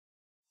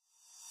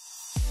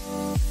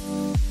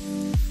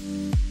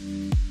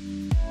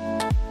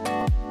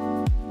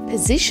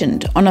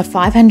Positioned on a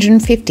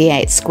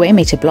 558 square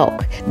metre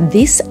block,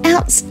 this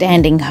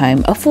outstanding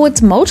home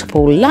affords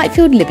multiple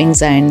light-filled living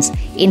zones,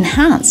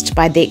 enhanced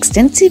by the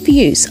extensive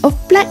use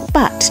of black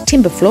butt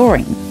timber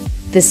flooring.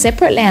 The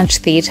separate lounge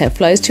theatre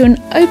flows to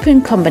an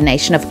open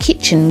combination of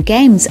kitchen,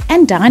 games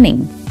and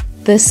dining.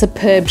 The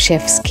superb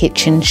chef's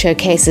kitchen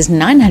showcases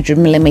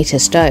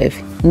 900mm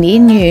stove,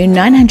 near-new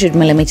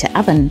 900mm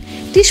oven,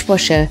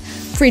 dishwasher,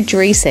 fridge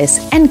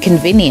recess and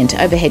convenient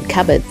overhead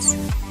cupboards.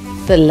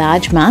 The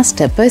large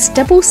master boasts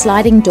double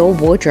sliding door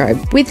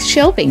wardrobe with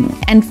shelving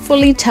and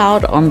fully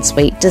tiled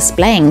ensuite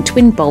displaying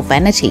twin bowl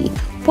vanity,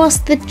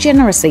 whilst the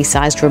generously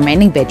sized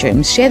remaining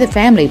bedrooms share the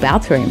family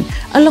bathroom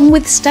along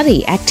with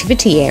study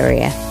activity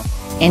area.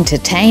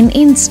 Entertain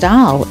in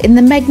style in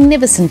the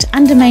magnificent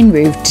undermain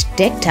roofed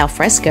decked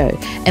alfresco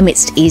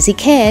amidst easy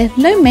care,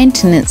 low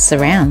maintenance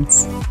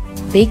surrounds.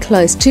 Be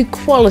close to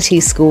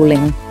quality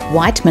schooling,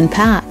 Whiteman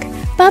Park,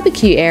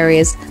 barbecue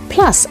areas,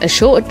 plus a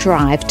short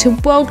drive to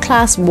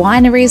world-class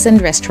wineries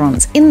and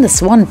restaurants in the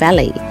Swan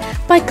Valley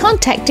by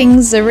contacting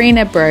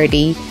Zarina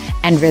Brodie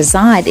and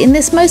reside in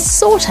this most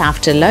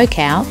sought-after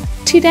locale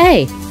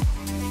today.